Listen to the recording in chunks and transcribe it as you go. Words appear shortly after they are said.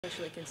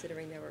Especially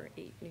considering there were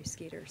 8 new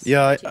skaters.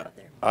 Yeah, out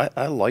there.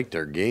 I liked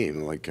our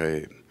game.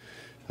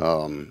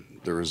 The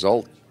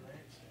result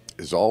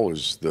is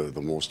always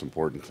the most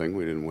important thing.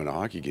 We didn't win a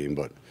hockey game,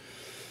 but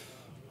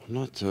I'm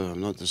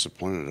not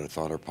disappointed. I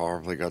thought our power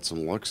play got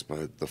some looks,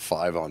 but the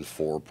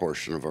 5-on-4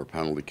 portion of our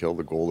penalty kill,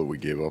 the goal that we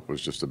gave up,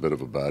 was just a bit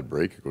of a bad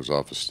break. It goes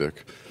off a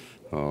stick.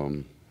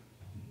 I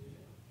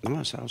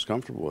was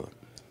comfortable with it.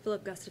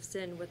 Filip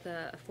Gustavsson with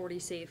a 40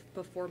 save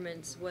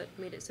performance. What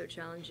made it so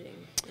challenging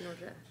in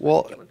order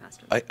to get one past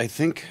him? I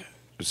think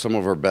some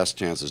of our best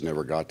chances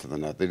never got to the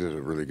net. They did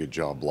a really good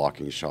job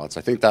blocking shots.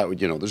 I think that would,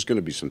 there's going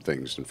to be some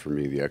things, and for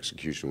me, the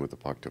execution with the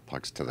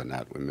pucks to the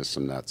net, we missed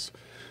some nets.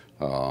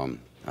 I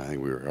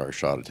think our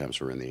shot attempts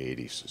were in the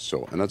 80s.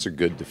 So, and that's a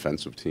good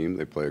defensive team.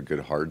 They play a good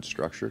hard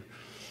structure.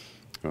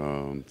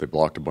 They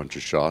blocked a bunch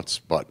of shots,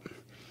 but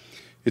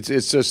it's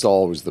just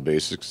always the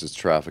basics. It's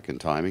traffic and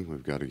timing.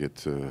 We've got to get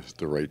to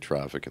the right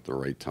traffic at the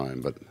right time.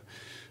 But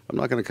I'm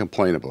not going to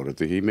complain about it.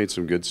 He made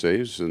some good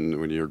saves, and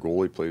when your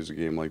goalie plays a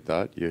game like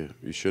that,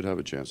 you should have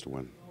a chance to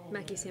win.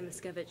 Mackie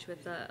Samoskevich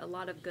with a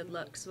lot of good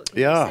looks. What can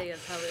you say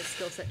of how his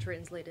skill set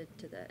translated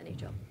to the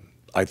NHL?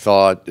 I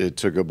thought it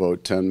took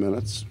about 10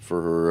 minutes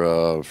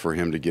for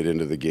him to get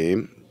into the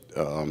game,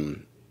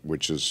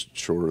 which is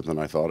shorter than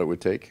I thought it would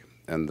take.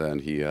 And then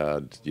he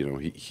had,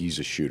 he's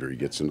a shooter. He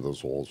gets into those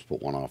holes, put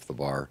one off the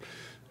bar,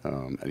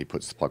 and he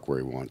puts the puck where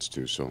he wants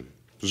to. So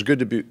it was a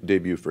good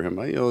debut for him.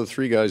 The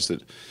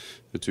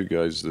two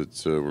guys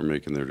that were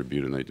making their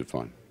debut tonight did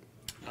fine.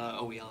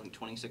 OEL in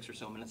 26 or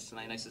so minutes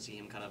tonight. Nice to see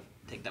him kind of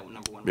take that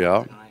number one.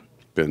 Yeah, tonight.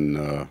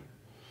 Been.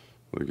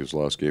 I think his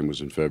last game was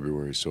in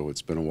February, so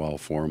it's been a while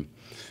for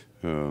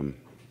him.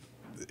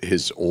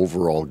 His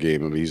overall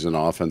game, he's an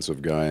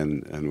offensive guy,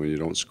 and when you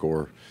don't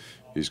score,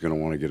 he's going to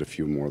want to get a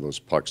few more of those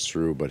pucks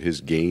through. But his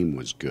game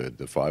was good.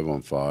 The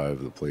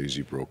 5-on-5, the plays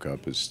he broke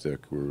up, his stick,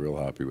 we were real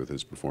happy with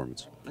his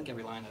performance. I think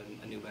every line had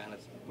a new band.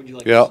 Would you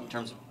like in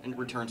terms of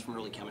returns from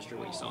early chemistry,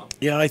 what you saw?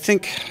 Yeah, I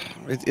think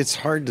it's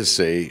hard to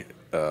say.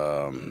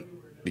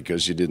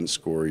 Because you didn't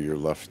score, you're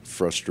left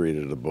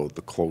frustrated about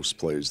the close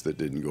plays that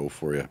didn't go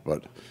for you.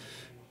 But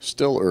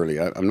still early.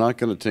 I'm not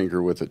going to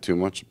tinker with it too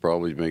much.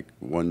 Probably make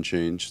one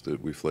change that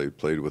we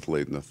played with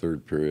late in the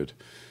third period.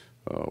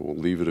 We'll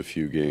leave it a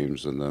few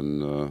games and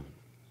then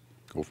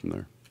go from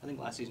there. I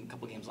think last season, a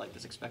couple games like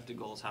this, expected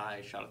goals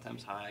high, shot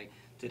attempts high,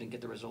 didn't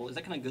get the result. Is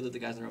that kind of good that the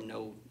guys in the room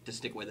know to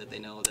stick with it? They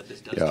know that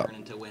this does turn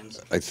into wins?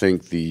 I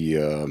think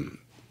the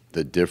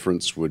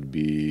difference would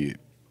be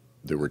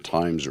there were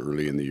times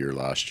early in the year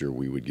last year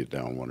we would get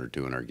down 1 or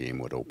 2 and our game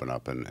would open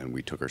up and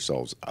we took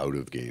ourselves out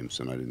of games,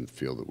 and I didn't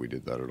feel that we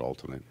did that at all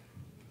tonight.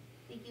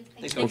 Thank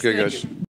you. Okay, guys.